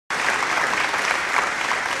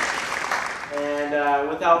And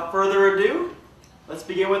without further ado, let's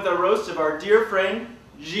begin with the roast of our dear friend,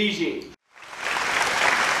 Gigi.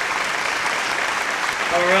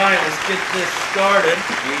 Alright, let's get this started.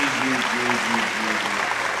 Gigi.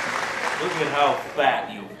 Look at how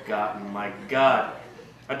fat you've gotten, my God.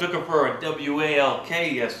 I took her for a WALK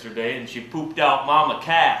yesterday and she pooped out Mama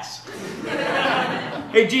Cass.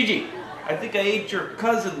 Hey Gigi, I think I ate your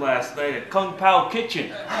cousin last night at Kung Pao Kitchen.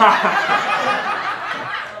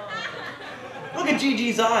 Look at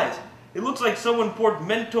Gigi's eyes. It looks like someone poured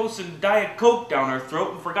Mentos and Diet Coke down her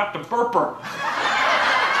throat and forgot to burp her.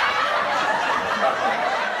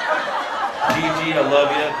 Gigi, I love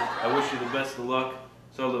you. I wish you the best of luck.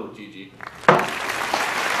 Salute, Gigi.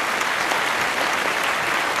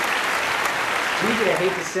 Gigi, I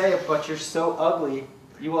hate to say it, but you're so ugly,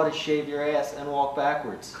 you ought to shave your ass and walk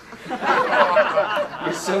backwards.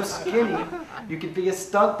 You're so skinny, you could be a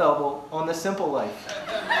stunt double on The Simple Life.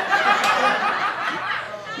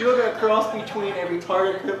 You look like a cross between a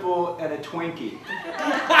retarded pitbull and a Twinkie.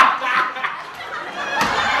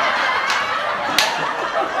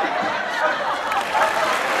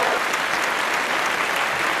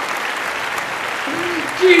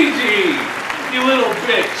 Gigi, you little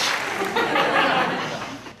bitch.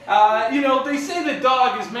 You know, they say the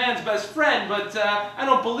dog is man's best friend, but I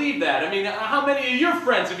don't believe that. I mean, how many of your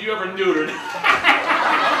friends have you ever neutered?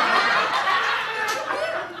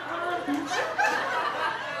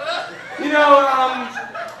 You know,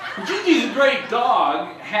 Gigi's a great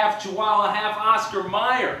dog, half Chihuahua, half Oscar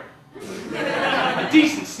Mayer. A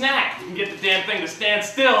decent snack if you can get the damn thing to stand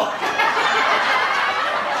still.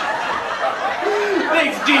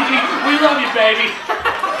 Thanks, Gigi. We love you, baby.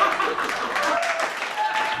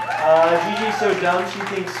 Gigi's so dumb she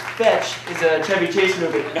thinks Fetch is a Chevy Chase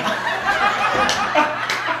movie.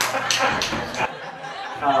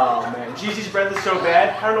 Oh man, Gigi's breath is so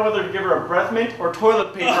bad, I don't know whether to give her a breath mint or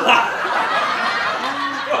toilet paper.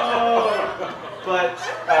 Oh, but,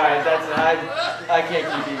 alright, that's it. I can't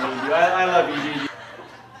keep being mean to you. I love you, Gigi.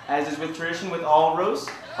 As is with tradition with all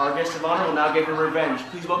roasts, our guest of honor will now get her revenge.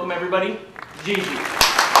 Please welcome everybody, Gigi.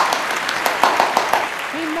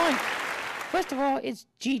 Hey Mike, first of all, it's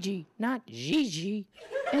Gigi, not Gigi.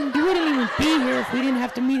 And you wouldn't even be here if we didn't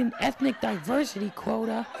have to meet an ethnic diversity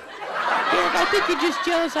quota. Derek, I think you're just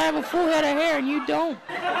jealous I have a full head of hair and you don't.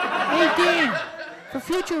 Hey Dan, for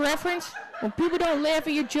future reference, when people don't laugh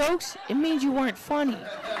at your jokes, it means you weren't funny.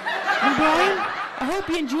 And Brian, I hope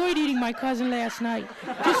you enjoyed eating my cousin last night.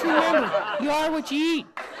 Just remember, you are what you eat.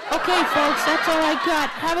 Okay folks, that's all I got.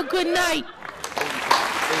 Have a good night.